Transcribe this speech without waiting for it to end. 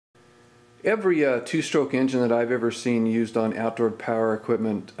Every two-stroke engine that I've ever seen used on outdoor power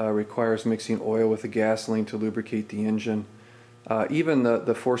equipment requires mixing oil with the gasoline to lubricate the engine. Even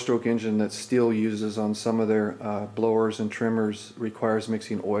the four-stroke engine that Steel uses on some of their blowers and trimmers requires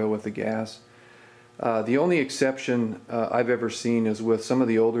mixing oil with the gas. The only exception I've ever seen is with some of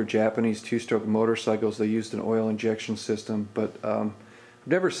the older Japanese two-stroke motorcycles. They used an oil injection system, but I've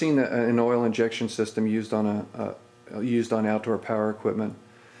never seen an oil injection system used on outdoor power equipment.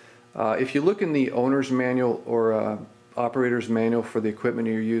 If you look in the owner's manual or operator's manual for the equipment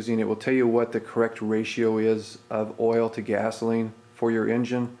you're using, it will tell you what the correct ratio is of oil to gasoline for your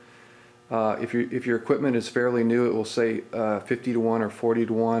engine. If your equipment is fairly new, it will say 50 to 1 or 40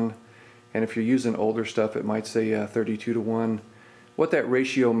 to 1. And if you're using older stuff, it might say 32 to 1. What that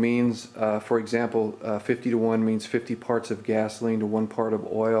ratio means, for example, 50 to 1 means 50 parts of gasoline to 1 part of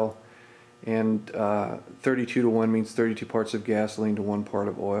oil. And 32 to 1 means 32 parts of gasoline to 1 part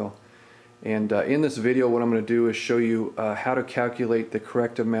of oil. And in this video, what I'm going to do is show you how to calculate the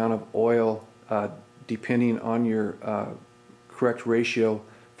correct amount of oil depending on your correct ratio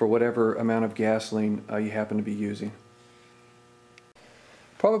for whatever amount of gasoline you happen to be using.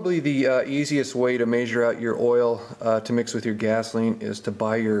 Probably the easiest way to measure out your oil to mix with your gasoline is to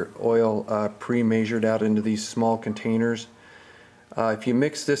buy your oil pre-measured out into these small containers. If you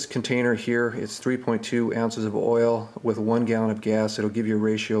mix this container here, it's 3.2 ounces of oil with 1 gallon of gas. It'll give you a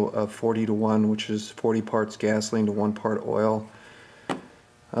ratio of 40 to 1, which is 40 parts gasoline to 1 part oil.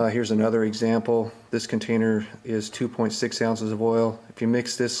 Here's another example. This container is 2.6 ounces of oil. If you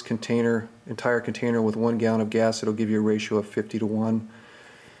mix this entire container with 1 gallon of gas, it'll give you a ratio of 50 to 1.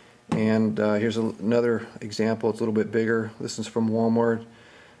 And here's another example. It's a little bit bigger. This is from Walmart.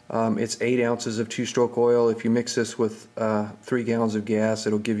 It's 8 ounces of two-stroke oil. If you mix this with 3 gallons of gas,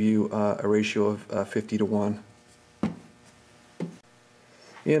 it'll give you a ratio of 50 to 1.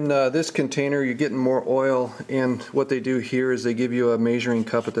 In this container, you're getting more oil, and what they do here is they give you a measuring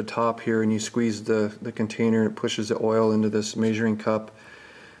cup at the top here, and you squeeze the container, and it pushes the oil into this measuring cup.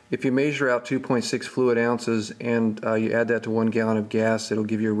 If you measure out 2.6 fluid ounces and you add that to 1 gallon of gas, it'll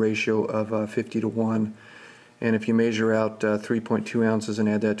give you a ratio of 50 to 1. And if you measure out 3.2 ounces and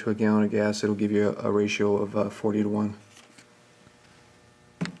add that to a gallon of gas, it'll give you a ratio of 40 to 1.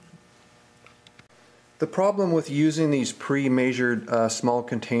 The problem with using these pre-measured small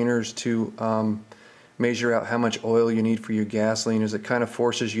containers to measure out how much oil you need for your gasoline is it kind of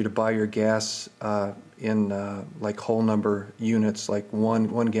forces you to buy your gas in like whole number units, like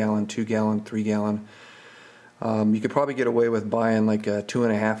 1 gallon, 2 gallon, 3 gallon. You could probably get away with buying like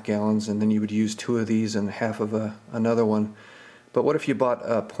 2.5 gallons, and then you would use 2 of these and half of another one. But what if you bought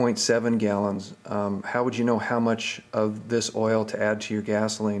 0.7 gallons? How would you know how much of this oil to add to your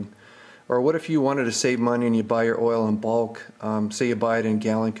gasoline? Or what if you wanted to save money and you buy your oil in bulk? Say you buy it in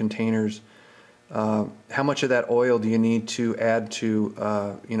gallon containers. How much of that oil do you need to add to,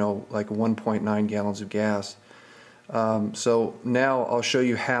 like 1.9 gallons of gas? So now I'll show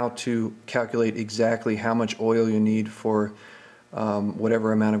you how to calculate exactly how much oil you need for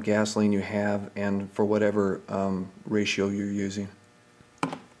whatever amount of gasoline you have and for whatever ratio you're using.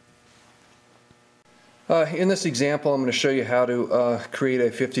 In this example, I'm going to show you how to create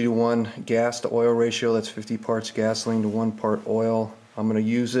a 50 to 1 gas to oil ratio. That's 50 parts gasoline to 1 part oil. I'm going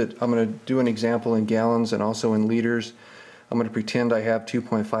to do an example in gallons and also in liters. I'm going to pretend I have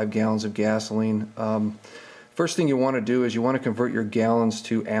 2.5 gallons of gasoline. First thing you want to do is you want to convert your gallons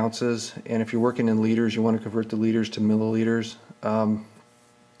to ounces, and if you're working in liters, you want to convert the liters to milliliters.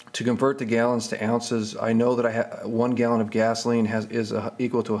 To convert the gallons to ounces, I know that 1 gallon of gasoline is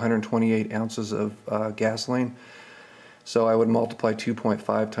equal to 128 ounces of gasoline. So I would multiply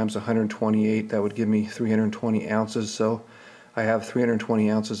 2.5 times 128. That would give me 320 ounces. So I have 320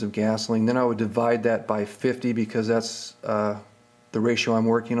 ounces of gasoline. Then I would divide that by 50 because that's the ratio I'm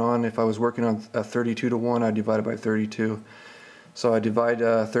working on. If I was working on 32 to 1, I'd divide it by 32. So I divide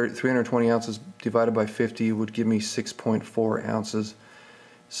 320 ounces divided by 50 would give me 6.4 ounces.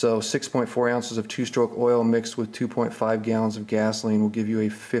 So 6.4 ounces of two-stroke oil mixed with 2.5 gallons of gasoline will give you a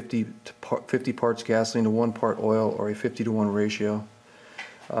 50 parts gasoline to 1 part oil, or a 50 to 1 ratio.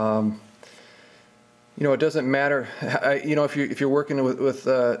 It doesn't matter. If you're working with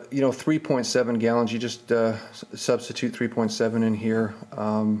 3.7 gallons, you just substitute 3.7 in here.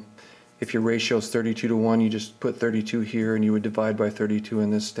 If your ratio is 32 to 1, you just put 32 here, and you would divide by 32 in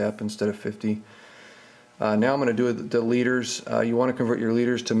this step instead of 50. Now I'm going to do the liters. You want to convert your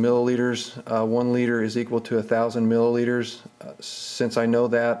liters to milliliters. 1 liter is equal to 1,000 milliliters. Since I know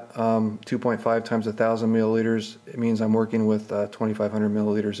that, 2.5 times 1,000 milliliters, it means I'm working with 2,500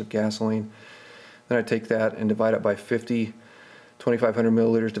 milliliters of gasoline. Then I take that and divide it by 50 2,500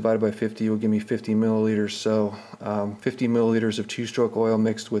 milliliters divided by 50 will give me 50 milliliters. So 50 milliliters of two-stroke oil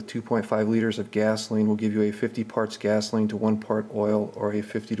mixed with 2.5 liters of gasoline will give you a 50 parts gasoline to 1 part oil, or a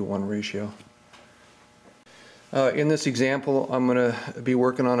 50-to-1 ratio. In this example, I'm going to be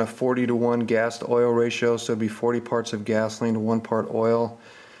working on a 40-to-1 gas to oil ratio, so it'd be 40 parts of gasoline to 1 part oil.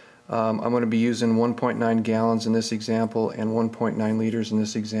 I'm going to be using 1.9 gallons in this example and 1.9 liters in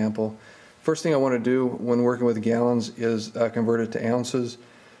this example. First thing I want to do when working with gallons is convert it to ounces.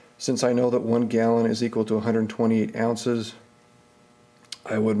 Since I know that 1 gallon is equal to 128 ounces,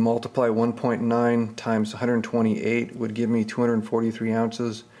 I would multiply 1.9 times 128 would give me 243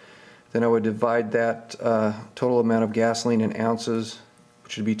 ounces. Then I would divide that total amount of gasoline in ounces,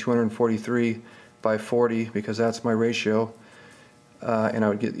 which would be 243, by 40, because that's my ratio, and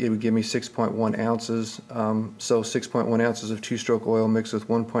it would give me 6.1 ounces. So 6.1 ounces of two-stroke oil mixed with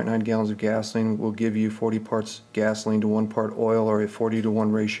 1.9 gallons of gasoline will give you 40 parts gasoline to 1 part oil, or a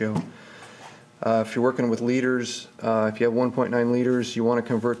 40-to-1 ratio. If you're working with liters, if you have 1.9 liters, you want to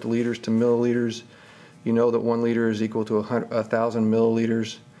convert the liters to milliliters. You know that 1 liter is equal to 1,000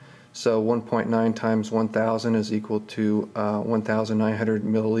 milliliters. So 1.9 times 1,000 is equal to 1,900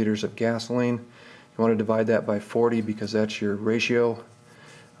 milliliters of gasoline. You want to divide that by 40 because that's your ratio.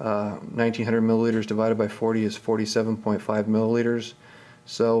 1,900 milliliters divided by 40 is 47.5 milliliters.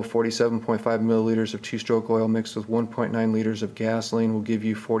 So 47.5 milliliters of two-stroke oil mixed with 1.9 liters of gasoline will give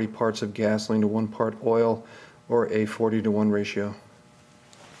you 40 parts of gasoline to 1 part oil, or a 40-to-1 ratio.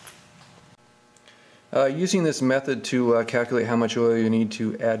 Using this method to calculate how much oil you need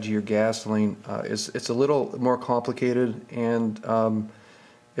to add to your gasoline, it's a little more complicated, and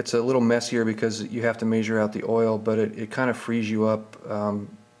it's a little messier because you have to measure out the oil, but it kind of frees you up.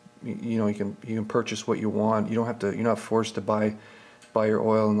 You know, you can purchase what you want. You don't have to. You're not forced to buy your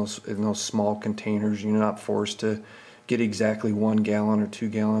oil in those small containers. You're not forced to get exactly 1 gallon or 2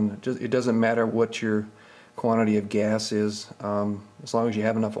 gallon. It doesn't matter what your quantity of gas is, as long as you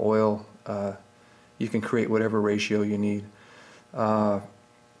have enough oil. You can create whatever ratio you need.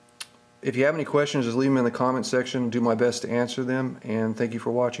 If you have any questions, just leave them in the comment section. Do my best to answer them, and thank you for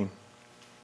watching.